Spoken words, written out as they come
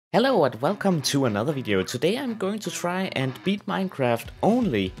Hello and welcome to another video. Today I'm going to try and beat Minecraft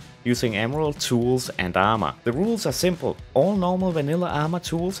only using emerald tools and armor. The rules are simple. All normal vanilla armor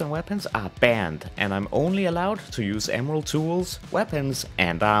tools and weapons are banned, and I'm only allowed to use emerald tools, weapons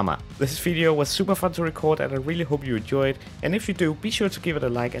and armor. This video was super fun to record and I really hope you enjoyed, and if you do, be sure to give it a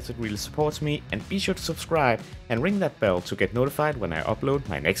like as it really supports me, and be sure to subscribe and ring that bell to get notified when I upload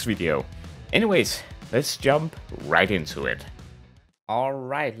my next video. Anyways, let's jump right into it.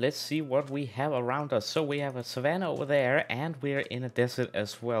 Alright, let's see what we have around us. So we have a savanna over there, and we're in a desert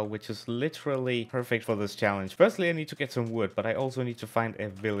as well, which is literally perfect for this challenge. Firstly, I need to get some wood, but I also need to find a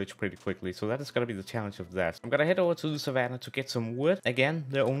village pretty quickly. So that is going to be the challenge of that. I'm going to head over to the savanna to get some wood. Again,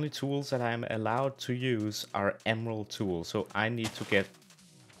 the only tools that I'm allowed to use are emerald tools. So I need to get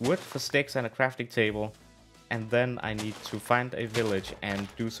wood for sticks and a crafting table. And then I need to find a village and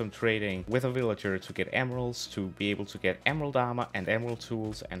do some trading with a villager to get emeralds, to be able to get emerald armor and emerald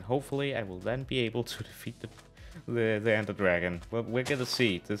tools, and hopefully I will then be able to defeat the Ender Dragon. Well, we're gonna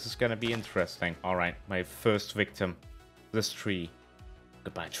see. This is gonna be interesting. Alright, my first victim. This tree.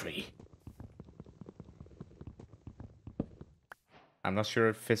 Goodbye, tree. I'm not sure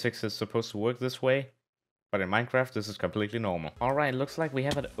if physics is supposed to work this way, but in Minecraft, this is completely normal. Alright, looks like we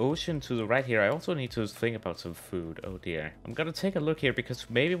have an ocean to the right here. I also need to think about some food. Oh dear. I'm gonna take a look here because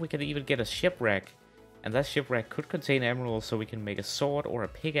maybe we can even get a shipwreck. And that shipwreck could contain emeralds, so we can make a sword or a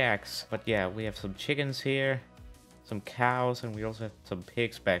pickaxe. But yeah, we have some chickens here, some cows, and we also have some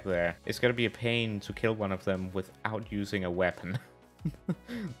pigs back there. It's gonna be a pain to kill one of them without using a weapon.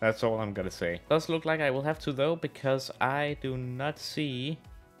 That's all I'm gonna say. Does look like I will have to though, because I do not see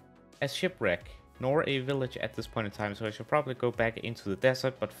a shipwreck nor a village at this point in time, so I should probably go back into the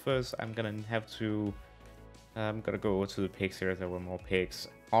desert. But first I'm gonna have to I'm gonna go over to the pigs here. There were more pigs.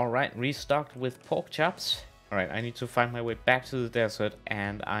 Alright, restocked with pork chops. Alright, I need to find my way back to the desert,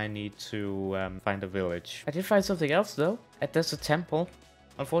 and I need to find a village. I did find something else though, a desert temple.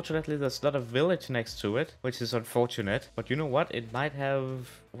 Unfortunately, there's not a village next to it, which is unfortunate. But you know what? It might have...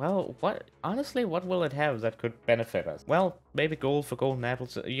 Well, honestly, what will it have that could benefit us? Well, maybe gold for golden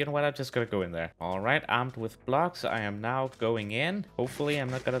apples. You know what? I'm just gonna go in there. Alright, armed with blocks, I am now going in. Hopefully, I'm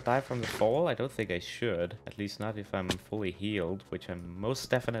not gonna die from the fall. I don't think I should. At least not if I'm fully healed, which I'm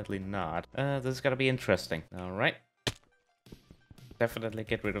most definitely not. This is gonna be interesting. Alright. Definitely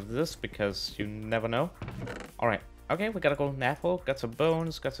get rid of this, because you never know. Alright. Okay, we got a golden apple, got some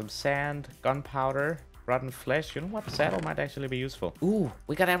bones, got some sand, gunpowder, rotten flesh. You know what? Saddle might actually be useful. Ooh,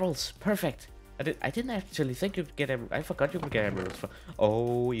 we got emeralds. Perfect. I didn't actually think you'd get emeralds. I forgot you could get emeralds.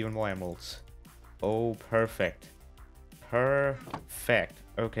 Oh, even more emeralds. Oh, perfect. Perfect.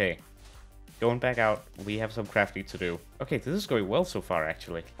 Okay. Going back out, we have some crafting to do. Okay, this is going well so far,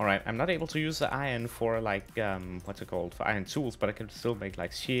 actually. Alright, I'm not able to use the iron for, like, what's it called? For iron tools, but I can still make,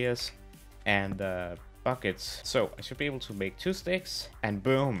 like, shears and, buckets. So I should be able to make 2 sticks, and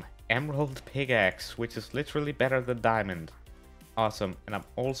boom, emerald pickaxe, which is literally better than diamond. Awesome. And I'm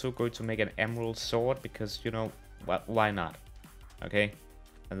also going to make an emerald sword because, you know, well, why not? Okay,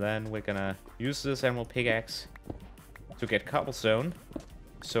 and then we're gonna use this emerald pickaxe to get cobblestone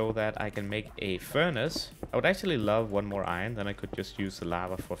so that I can make a furnace. I would actually love one more iron, then I could just use the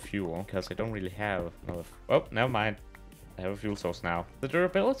lava for fuel, because I don't really have another... Oh, never mind. I have a fuel source now. The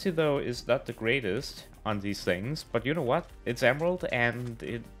durability though is not the greatest on these things, but you know what? It's emerald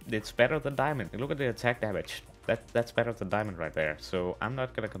and it's better than diamond. Look at the attack damage. That's better than diamond right there, so I'm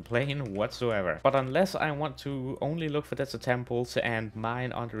not gonna complain whatsoever. But unless I want to only look for desert temples and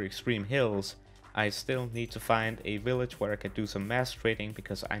mine under extreme hills, I still need to find a village where I can do some mass trading,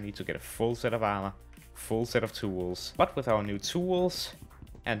 because I need to get a full set of armor, full set of tools. But with our new tools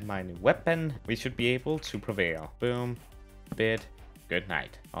and my new weapon, we should be able to prevail. Boom. Bid. Good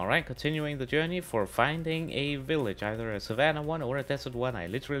night. Alright, continuing the journey for finding a village, either a savanna one or a desert one. I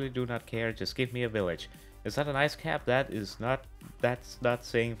literally do not care, just give me a village. Is that an ice cap? That's not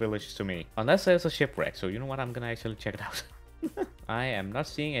saying village to me. Unless there's a shipwreck, so you know what, I'm gonna actually check it out. I am not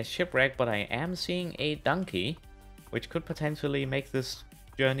seeing a shipwreck, but I am seeing a donkey, which could potentially make this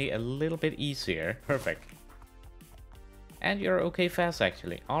journey a little bit easier. Perfect. And you're okay fast,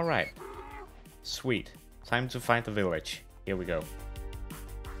 actually. Alright. Sweet. Time to find the village. Here we go.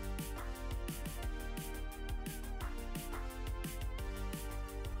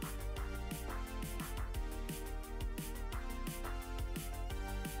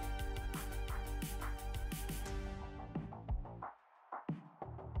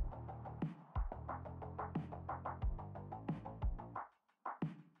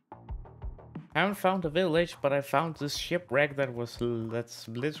 I haven't found a village, but I found this shipwreck that's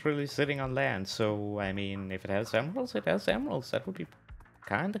literally sitting on land. So, I mean, if it has emeralds, it has emeralds. That would be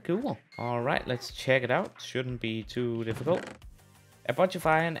kinda cool. Alright, let's check it out. Shouldn't be too difficult. A bunch of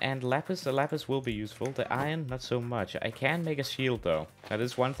iron and lapis. The lapis will be useful. The iron, not so much. I can make a shield, though. That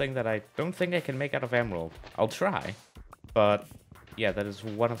is one thing that I don't think I can make out of emerald. I'll try. But, yeah, that is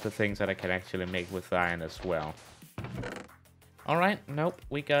one of the things that I can actually make with iron as well. Alright, nope.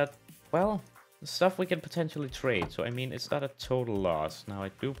 We got, well, stuff we can potentially trade. So, I mean, it's not a total loss. Now, I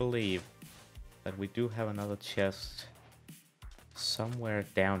do believe that we do have another chest somewhere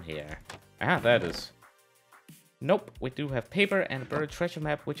down here. Ah, that is. Nope, we do have paper and a buried treasure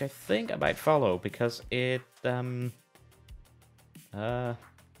map, which I think I might follow because it, north.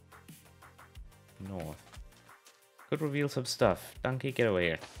 Could reveal some stuff. Donkey, get over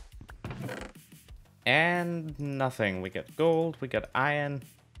here. And nothing. We got gold, we got iron.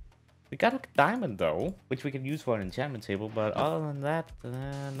 We got a diamond though, which we can use for an enchantment table, but other than that,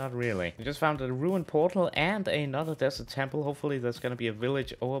 not really. We just found a ruined portal and another desert temple. Hopefully there's gonna be a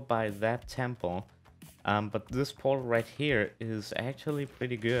village over by that temple. But this portal right here is actually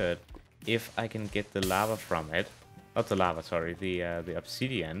pretty good if I can get the lava from it. Not the lava, sorry, the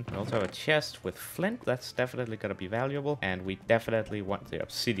obsidian. We also have a chest with flint. That's definitely gonna be valuable. And we definitely want the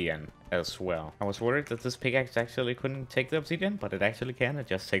obsidian as well. I was worried that this pickaxe actually couldn't take the obsidian, but it actually can. It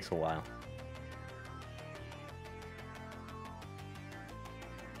just takes a while.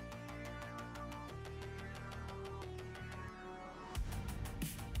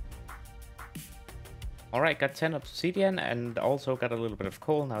 Alright, got 10 obsidian and also got a little bit of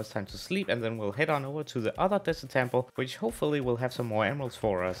coal. Now it's time to sleep and then we'll head on over to the other desert temple, which hopefully will have some more emeralds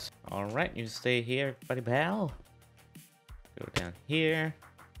for us. Alright, you stay here, buddy pal. Go down here.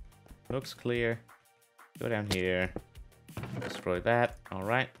 Looks clear. Go down here. Destroy that.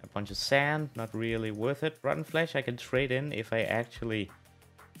 Alright, a bunch of sand. Not really worth it. Rotten flesh I can trade in if I actually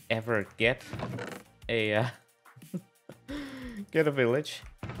ever get a, get a village.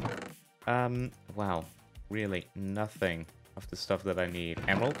 Wow. Really, nothing of the stuff that I need.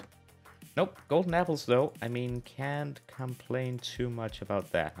 Emerald? Nope. Golden apples, though. I mean, can't complain too much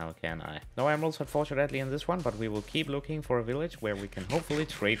about that, now can I? No emeralds, unfortunately, in this one, but we will keep looking for a village where we can hopefully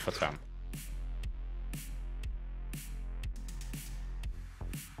trade for some.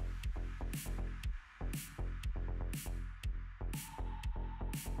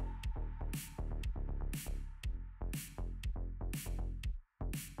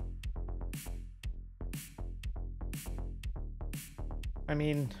 I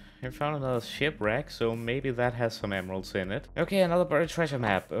mean, I found another shipwreck, so maybe that has some emeralds in it. Okay, another buried treasure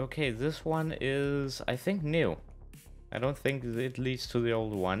map. Okay, this one is, I think, new. I don't think it leads to the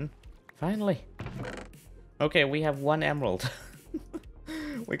old one. Finally. Okay, we have 1 emerald.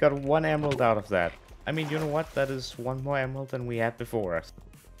 We got 1 emerald out of that. I mean, you know what? That is 1 more emerald than we had before us.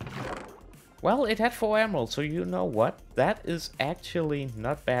 Well, it had 4 emeralds, so you know what? That is actually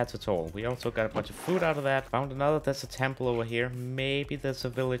not bad at all. We also got a bunch of food out of that. Found another, there's a temple over here. Maybe there's a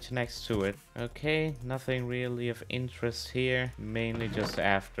village next to it. Okay, nothing really of interest here. Mainly just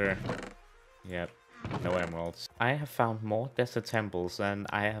after. Yep, no emeralds. I have found more desert temples than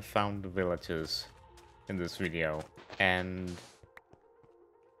I have found villages in this video. And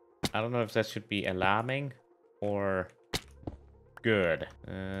I don't know if that should be alarming or good.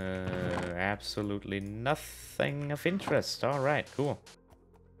 Absolutely nothing of interest. Alright, cool.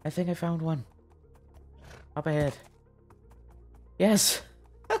 I think I found one. Up ahead. Yes!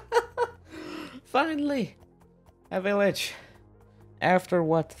 Finally! A village. After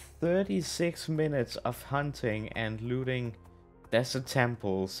what, 36 minutes of hunting and looting desert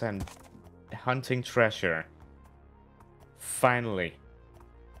temples and hunting treasure. Finally.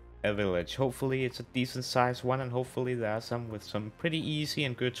 A village. Hopefully it's a decent sized one and hopefully there are some with some pretty easy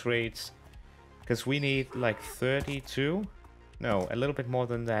and good trades. Because we need like 32? No, a little bit more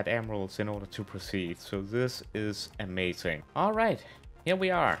than that emeralds in order to proceed. So this is amazing. Alright, here we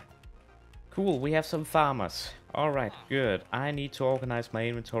are. Cool, we have some farmers. Alright, good. I need to organize my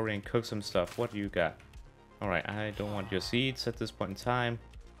inventory and cook some stuff. What do you got? Alright, I don't want your seeds at this point in time.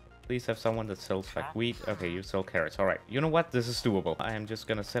 Please have someone that sells like wheat. Okay, you sell carrots. Alright, you know what? This is doable. I am just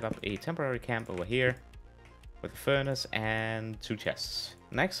gonna set up a temporary camp over here with a furnace and 2 chests.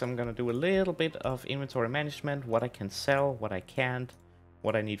 Next, I'm gonna do a little bit of inventory management. What I can sell, what I can't,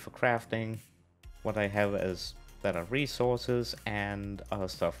 what I need for crafting, what I have as that are resources, and other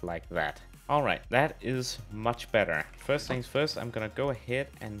stuff like that. Alright, that is much better. First things first, I'm gonna go ahead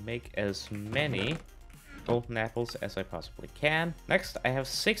and make as many golden apples as I possibly can. Next, I have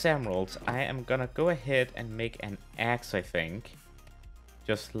 6 emeralds. I am gonna go ahead and make an axe, I think.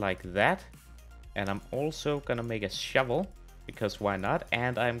 Just like that. And I'm also gonna make a shovel, because why not?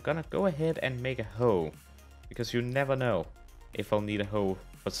 And I'm gonna go ahead and make a hoe, because you never know. if I'll need a hoe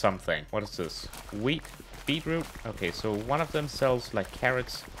for something. What is this? Wheat? Beetroot? Okay, so one of them sells like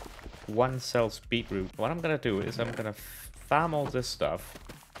carrots, one sells beetroot. What I'm gonna do is I'm gonna farm all this stuff,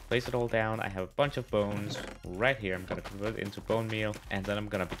 place it all down. I have a bunch of bones right here. I'm gonna convert it into bone meal, and then I'm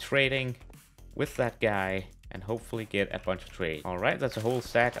gonna be trading with that guy and hopefully get a bunch of trade. Alright, that's a whole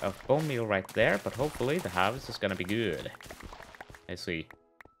stack of bone meal right there, but hopefully the harvest is gonna be good. Let's see.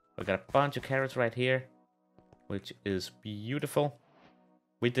 We got a bunch of carrots right here, which is beautiful.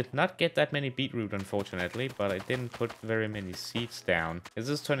 We did not get that many beetroot, unfortunately, but I didn't put very many seeds down. It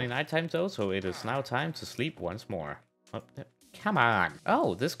is turning nighttime though, so it is now time to sleep once more. Oh, come on.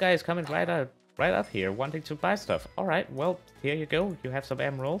 Oh, this guy is coming right up here, wanting to buy stuff. Alright, well, here you go. You have some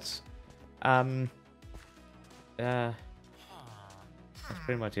emeralds. That's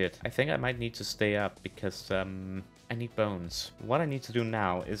pretty much it. I think I might need to stay up because I need bones. What I need to do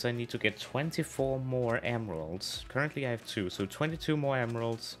now is I need to get 24 more emeralds. Currently I have 2, so 22 more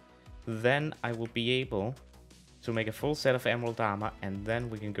emeralds. Then I will be able to make a full set of emerald armor, and then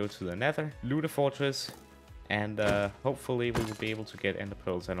we can go to the nether, loot a fortress, and hopefully we will be able to get ender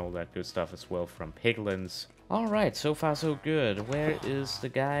pearls and all that good stuff as well from piglins. Alright, so far so good. Where is the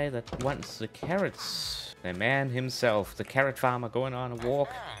guy that wants the carrots? The man himself, the carrot farmer, going on a walk.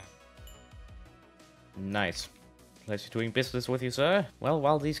 Nice. Pleasure doing business with you, sir. Well,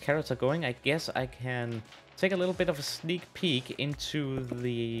 while these carrots are going, I guess I can take a little bit of a sneak peek into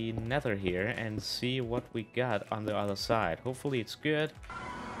the nether here and see what we got on the other side. Hopefully it's good.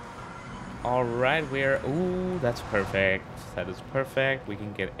 Alright, ooh, that's perfect. That is perfect. We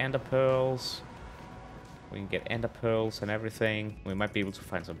can get ender pearls. We can get ender pearls and everything. We might be able to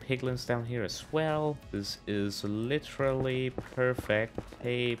find some piglins down here as well. This is literally perfect.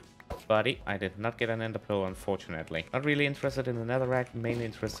 Hey, buddy, I did not get an ender pearl, unfortunately. Not really interested in the netherrack, mainly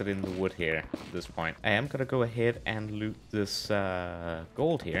interested in the wood here at this point. I am gonna go ahead and loot this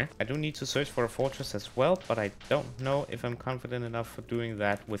gold here. I do need to search for a fortress as well, but I don't know if I'm confident enough for doing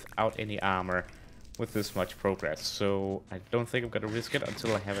that without any armor with this much progress. So I don't think I'm gonna risk it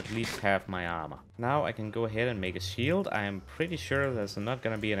until I have at least half my armor. Now I can go ahead and make a shield. I am pretty sure there's not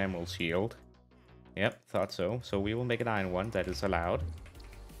gonna be an emerald shield. Yep, thought so. So we will make an iron one, that is allowed.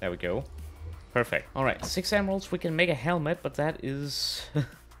 There we go. Perfect. Alright, 6 emeralds, we can make a helmet, but that is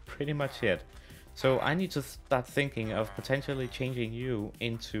pretty much it. So I need to start thinking of potentially changing you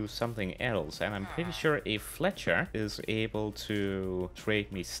into something else. And I'm pretty sure a Fletcher is able to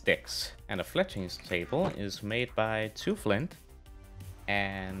trade me sticks. And a fletching table is made by 2 flint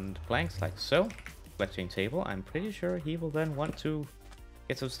and planks like so. Fletching table, I'm pretty sure he will then want to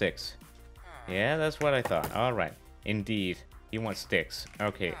get some sticks. Yeah, that's what I thought. Alright, indeed. He wants sticks.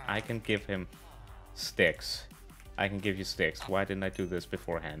 Okay, I can give him sticks. I can give you sticks. Why didn't I do this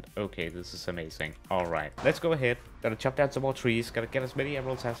beforehand? Okay, this is amazing. Alright, let's go ahead. Gotta chop down some more trees. Gotta get as many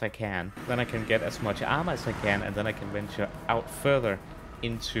emeralds as I can. Then I can get as much armor as I can. And then I can venture out further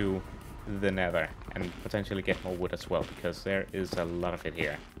into the nether. And potentially get more wood as well. Because there is a lot of it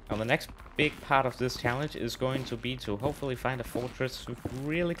here. Now the next big part of this challenge is going to be to hopefully find a fortress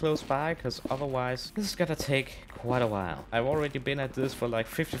really close by, because otherwise this is gonna take quite a while. I've already been at this for like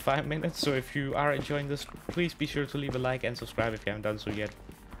 55 minutes, so if you are enjoying this, please be sure to leave a like and subscribe if you haven't done so yet,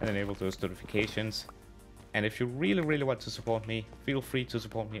 and enable those notifications. And if you really want to support me, feel free to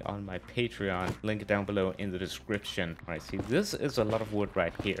support me on my Patreon, link down below in the description. Alright, see, this is a lot of wood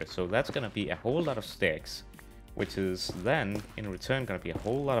right here, so that's gonna be a whole lot of sticks, which is then, in return, going to be a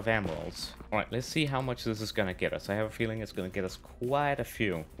whole lot of emeralds. Alright, let's see how much this is going to get us. I have a feeling it's going to get us quite a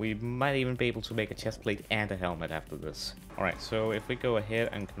few. We might even be able to make a chest plate and a helmet after this. Alright, so if we go ahead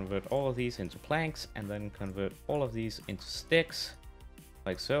and convert all of these into planks, and then convert all of these into sticks,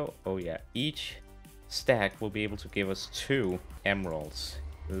 like so. Oh yeah, each stack will be able to give us 2 emeralds.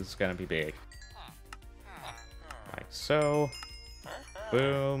 This is going to be big. Like so.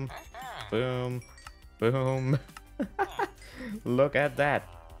 Boom. Boom. Boom. Look at that.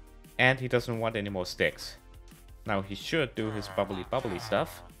 And he doesn't want any more sticks. Now he should do his bubbly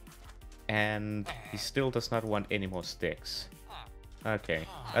stuff. And he still does not want any more sticks. Okay,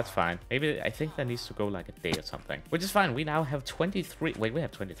 that's fine. Maybe I think that needs to go like a day or something. Which is fine. We now have 23. Wait, we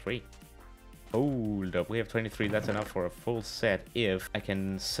have 23. Hold up, we have 23. That's enough for a full set if I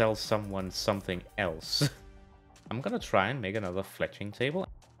can sell someone something else. I'm gonna try and make another fletching table.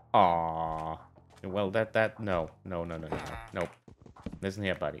 Aww. Well, no. Nope. Listen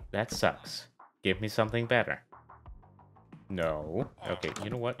here, buddy. That sucks. Give me something better. No. Okay,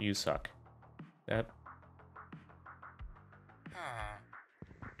 you know what? You suck.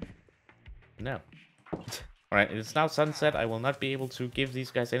 No. Alright, it's now sunset. I will not be able to give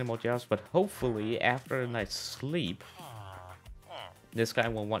these guys any more jobs, but hopefully after a night's sleep, This guy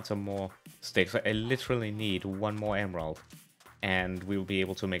will want some more sticks. I literally need one more emerald. And we'll be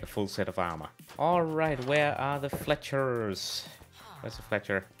able to make a full set of armor. Alright, where are the Fletchers? Where's the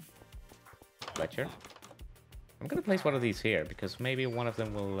Fletcher? Fletcher? I'm gonna place one of these here, because maybe one of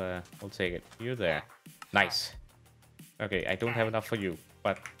them will take it. You there. Nice. Okay, I don't have enough for you,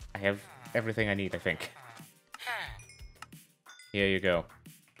 but I have everything I need, I think. Here you go.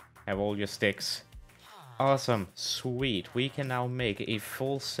 Have all your sticks. Awesome. Sweet. We can now make a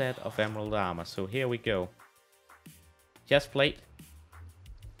full set of emerald armor. So here we go. Chest plate.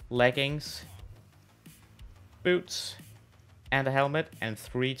 Leggings. Boots. And a helmet. And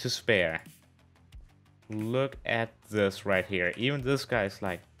 3 to spare. Look at this right here. Even this guy's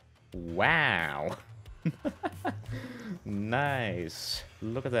like, wow. Nice.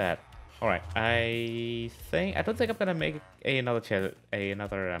 Look at that. Alright, I don't think I'm gonna make another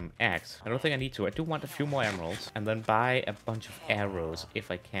axe. I don't think I need to. I do want a few more emeralds and then buy a bunch of arrows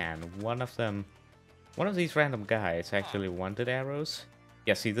if I can. One of these random guys actually wanted arrows.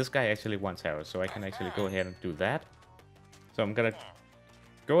 Yeah, see, this guy actually wants arrows, so I can actually go ahead and do that. So I'm gonna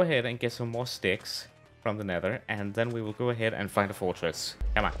go ahead and get some more sticks from the nether, and then we will go ahead and find a fortress.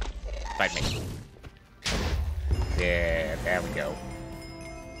 Come on, fight me. Yeah, there we go.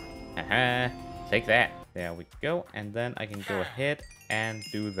 Take that. There we go. And then I can go ahead and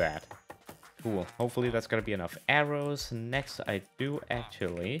do that. Cool. Hopefully that's gonna be enough arrows. Next, I do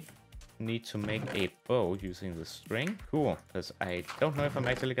actually need to make a bow using the string. Cool. Because I don't know if I'm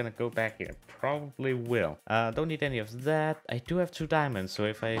actually gonna go back here. Probably will. Don't need any of that. I do have 2 diamonds, so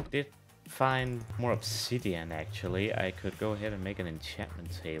if I did find more obsidian, actually, I could go ahead and make an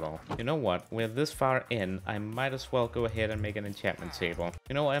enchantment table. You know what? We're this far in, I might as well go ahead and make an enchantment table.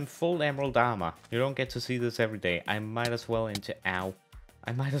 You know, I'm full emerald armor. You don't get to see this every day. I might as well enchant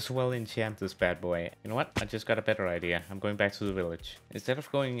this bad boy. You know what? I just got a better idea. I'm going back to the village. Instead of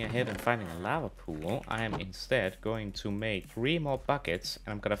going ahead and finding a lava pool, I am instead going to make 3 more buckets,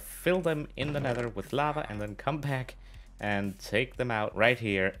 and I'm gonna fill them in the nether with lava and then come back and take them out right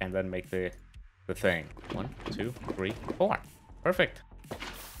here and then make the thing. 1, 2, 3, 4. Perfect.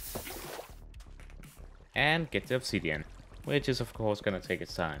 And get the obsidian, which is of course gonna take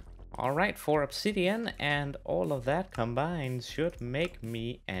its time. Alright, 4 obsidian, and all of that combined should make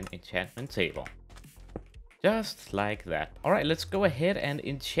me an enchantment table. Just like that. Alright, let's go ahead and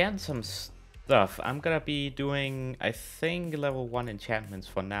enchant some stuff. I'm gonna be doing, I think, level 1 enchantments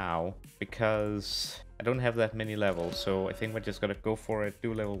for now, because I don't have that many levels, so I think we're just gonna go for it,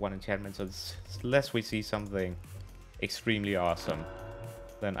 do level 1 enchantments, unless we see something extremely awesome.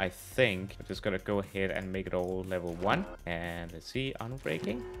 Then I think we're just gonna go ahead and make it all level 1. And let's see,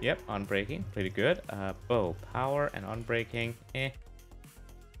 unbreaking. Yep, unbreaking, pretty good. Bow, power and unbreaking,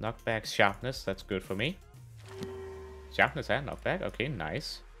 Knockback, sharpness, that's good for me. Sharpness and knockback, okay,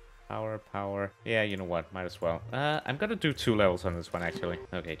 nice. Power. Yeah, you know what, might as well. I'm gonna do 2 levels on this one, actually.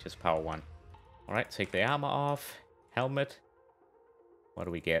 Okay, just power 1. Alright, take the armor off. Helmet. What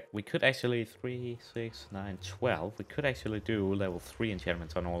do we get? We could actually 3, 6, 9, 12. We could actually do level 3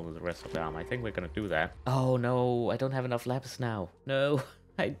 enchantments on all of the rest of the armor. I think we're gonna do that. Oh no, I don't have enough lapis now. No,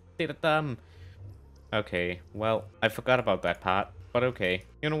 I did it dumb. Okay, well, I forgot about that part. But okay,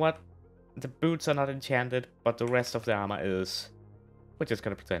 you know what? The boots are not enchanted, but the rest of the armor is. We're just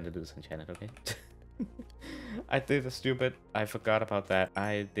gonna pretend it is enchanted, okay? I did a stupid. I forgot about that.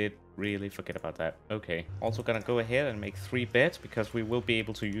 I did really forget about that. Okay. Also gonna go ahead and make 3 beds because we will be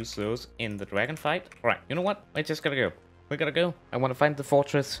able to use those in the dragon fight. Alright, you know what? I just gotta go. We gotta go. I want to find the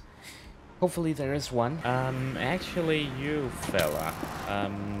fortress. Hopefully there is one. Actually, you fella.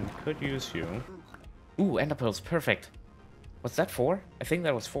 Could use you. Ooh, ender pearls. Perfect. What's that for? I think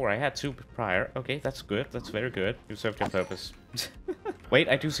that was 4. I had 2 prior. Okay, that's good. That's very good. You served your purpose. Wait,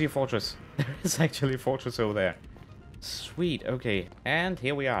 I do see a fortress. There is actually a fortress over there. Sweet, okay. And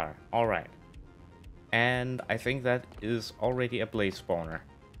here we are. Alright. And I think that is already a blaze spawner.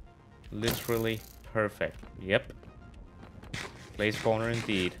 Literally perfect. Yep. Blaze spawner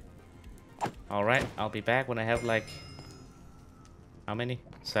indeed. Alright, I'll be back when I have like... How many?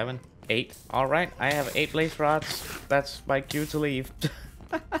 7? 8? Alright, I have 8 blaze rods. That's my cue to leave.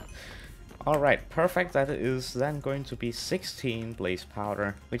 Alright, perfect. That is then going to be 16 blaze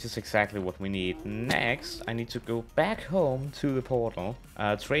powder, which is exactly what we need. Next, I need to go back home to the portal,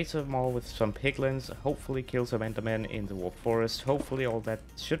 trade some more with some piglins, hopefully kill some endermen in the warp forest. Hopefully all that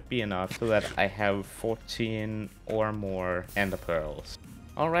should be enough so that I have 14 or more ender pearls.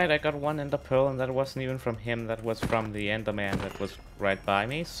 Alright, I got 1 ender pearl, and that wasn't even from him, that was from the enderman that was right by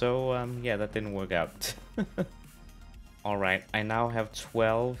me, so yeah, that didn't work out. Alright, I now have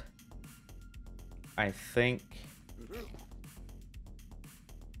 12. I think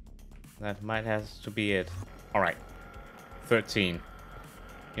That might have to be it. Alright. 13.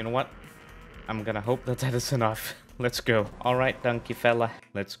 You know what? I'm gonna hope that that is enough. Let's go. Alright, donkey fella.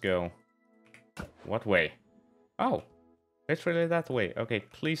 Let's go. What way? Oh. It's really that way. Okay,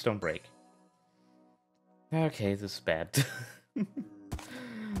 please don't break. Okay, this is bad.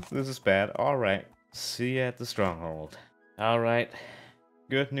 This is bad. Alright. See you at the stronghold. Alright.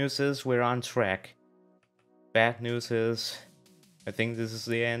 Good news is we're on track. Bad news is I think this is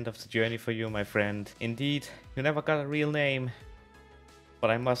the end of the journey for you, my friend. Indeed, you never got a real name. But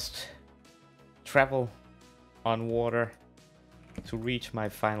I must travel on water to reach my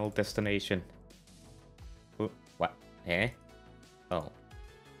final destination. What? Eh? Oh.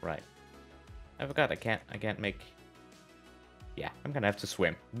 Right. I forgot I can't make... Yeah, I'm gonna have to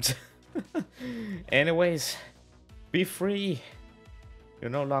swim. Anyways, be free. You're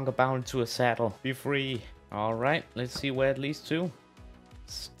no longer bound to a saddle. Be free. Alright, let's see where it leads to.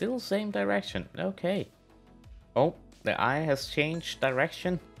 Still same direction. Okay. Oh, the eye has changed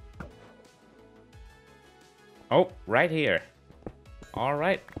direction. Oh, right here.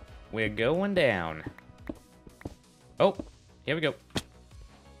 Alright, we're going down. Oh, here we go.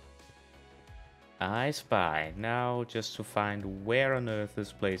 I spy. Now just to find where on earth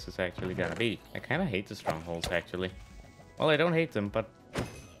this place is actually gonna be. I kinda hate the strongholds actually. Well, I don't hate them, but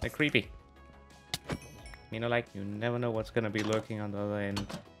they're creepy. You know, like, you never know what's gonna be lurking on the other end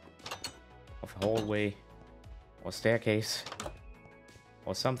of a hallway or staircase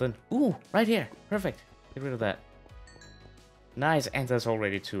or something. Ooh, right here. Perfect. Get rid of that. Nice, and there's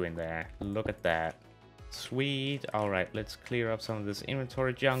already 2 in there. Look at that. Sweet. Alright, let's clear up some of this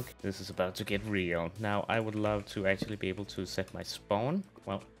inventory junk. This is about to get real. Now, I would love to actually be able to set my spawn.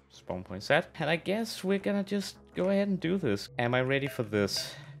 Well, spawn point set. And I guess we're gonna just go ahead and do this. Am I ready for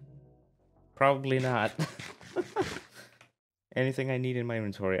this? Probably not. Anything I need in my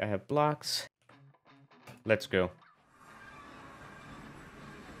inventory. I have blocks. Let's go.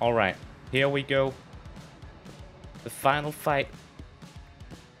 Alright, here we go. The final fight.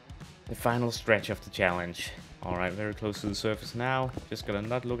 The final stretch of the challenge. Alright, very close to the surface now. Just gotta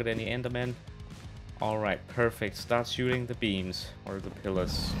not look at any endermen. Alright, perfect. Start shooting the beams. Or the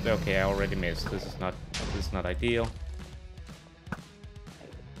pillars. Okay, I already missed. This is not ideal.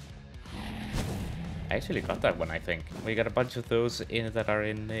 I actually got that one, I think. We got a bunch of those in that are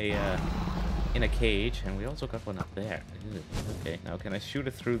in a cage, and we also got one up there. Ew, okay, now can I shoot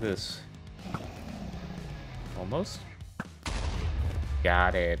it through this? Almost.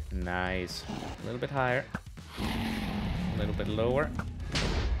 Got it. Nice. A little bit higher. A little bit lower.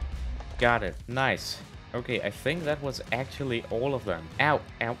 Got it. Nice. Okay, I think that was actually all of them. Ow,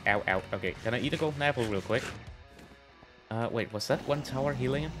 ow, ow, ow. Okay, can I eat a golden apple real quick? Wait, was that one tower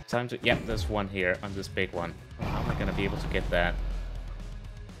healing him? Time to... Yep, there's one here on this big one. How am I gonna be able to get that?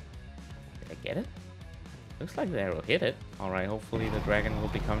 Did I get it? Looks like the arrow hit it. Alright, hopefully the dragon will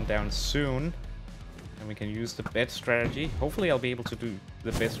be coming down soon. And we can use the bed strategy. Hopefully I'll be able to do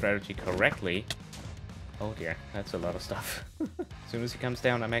the bed strategy correctly. Oh dear, that's a lot of stuff. As soon as he comes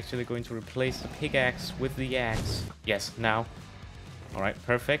down, I'm actually going to replace the pickaxe with the axe. Yes, now. Alright,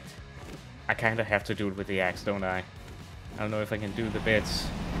 perfect. I kinda have to do it with the axe, don't I? I don't know if I can do the beds.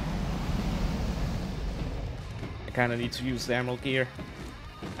 I kinda need to use the emerald gear.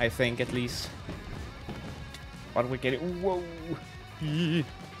 I think, at least. What are we getting? Whoa!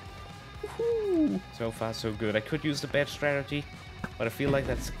 So far, so good. I could use the bed strategy, but I feel like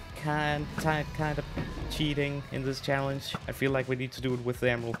that's kind of cheating in this challenge. I feel like we need to do it with the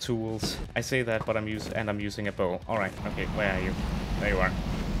emerald tools. I say that, but I'm using a bow. All right, okay, where are you? There you are.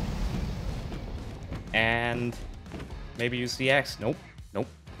 And maybe use the axe. Nope, nope.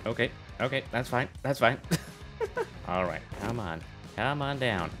 Okay, okay, that's fine. That's fine. All right, come on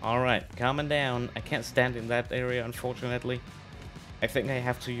down. All right, coming down. I can't stand in that area, unfortunately. I think I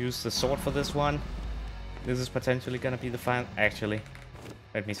have to use the sword for this one. This is potentially gonna be the final... Actually,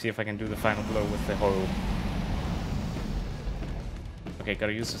 let me see if I can do the final blow with the hoe. Okay,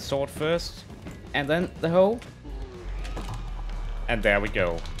 gotta use the sword first. And then the hoe. And there we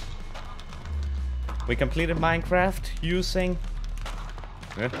go. We completed Minecraft using...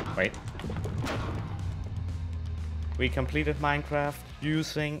 wait. We completed Minecraft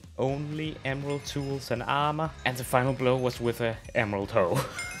using only emerald tools and armor, and the final blow was with a emerald hoe.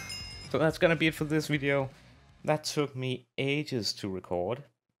 So that's gonna be it for this video. That took me ages to record.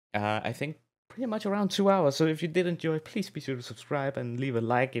 I think pretty much around 2 hours, so if you did enjoy, please be sure to subscribe and leave a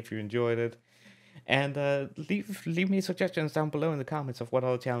like if you enjoyed it. And leave me suggestions down below in the comments of what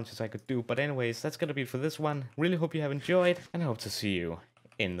other challenges I could do. But anyways, that's gonna be it for this one. Really hope you have enjoyed, and I hope to see you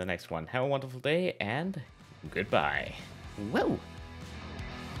in the next one. Have a wonderful day, and goodbye. Whoa!